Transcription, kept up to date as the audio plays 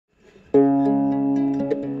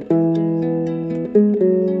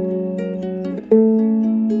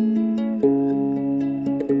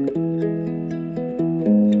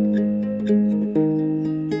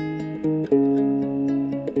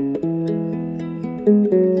There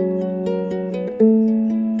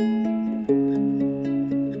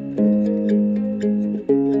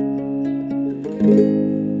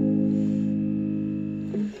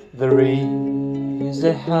is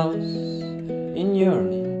a house in New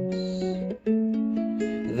Orleans.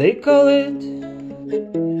 They call it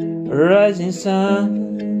Rising Sun.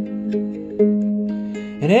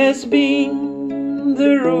 It has been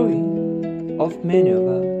the ruin of many of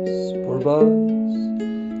us poor boys.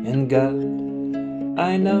 And God,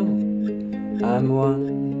 I know I'm one.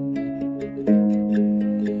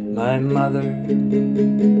 My mother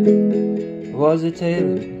was a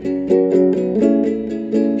tailor.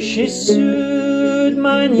 She sewed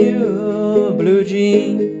my new blue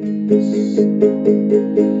jeans.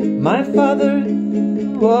 My father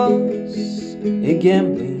was a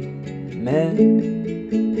gambling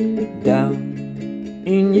man down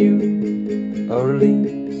in New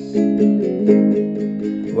Orleans.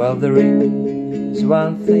 Well, there is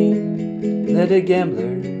one thing that a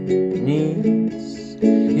gambler needs.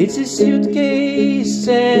 It's a suitcase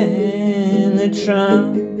and a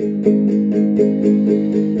trunk.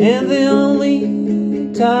 And the only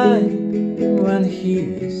time when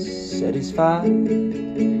he's satisfied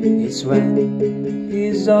is when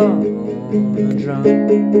he's on a drum.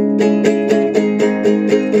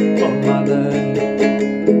 Oh, mother,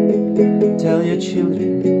 tell your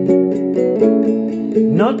children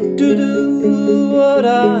not to do what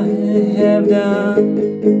I have done.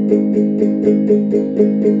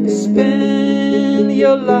 Spend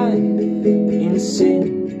your life in sin,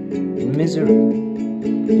 in misery,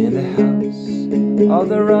 in the house of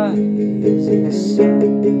the rising sun.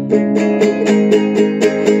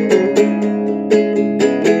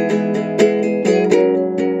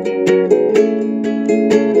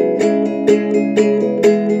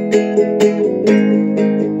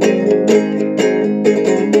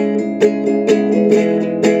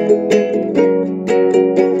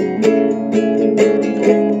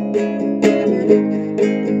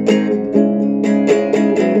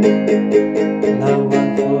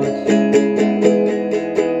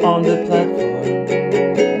 On the platform,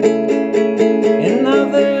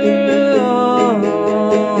 another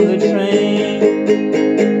on the train,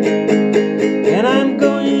 and I'm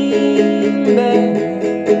going back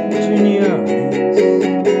to New Orleans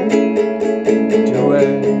to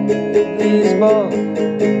wear these ball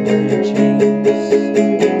chains.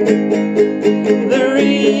 There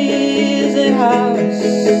is a house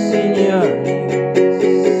in New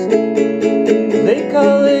Orleans. They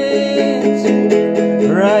call it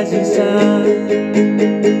Rising Sun.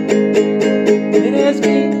 It has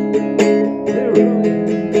been the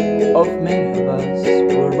ruin of many of us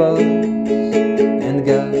poor boys. And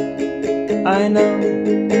God, I know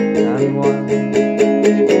I'm one.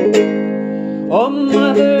 Oh,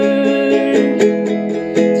 mother,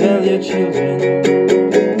 tell your children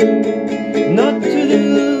not to do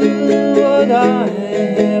what I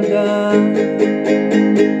have done.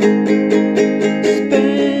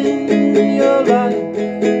 Spend your life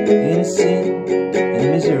in sin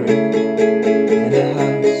and misery in the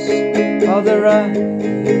house of the rising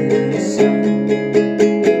sun.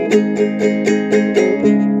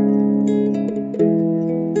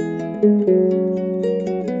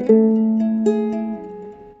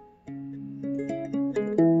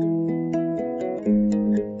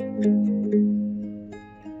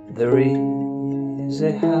 There is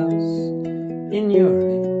a house in New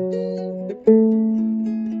Orleans.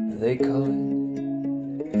 They call it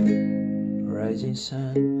Rising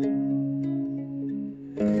Sun.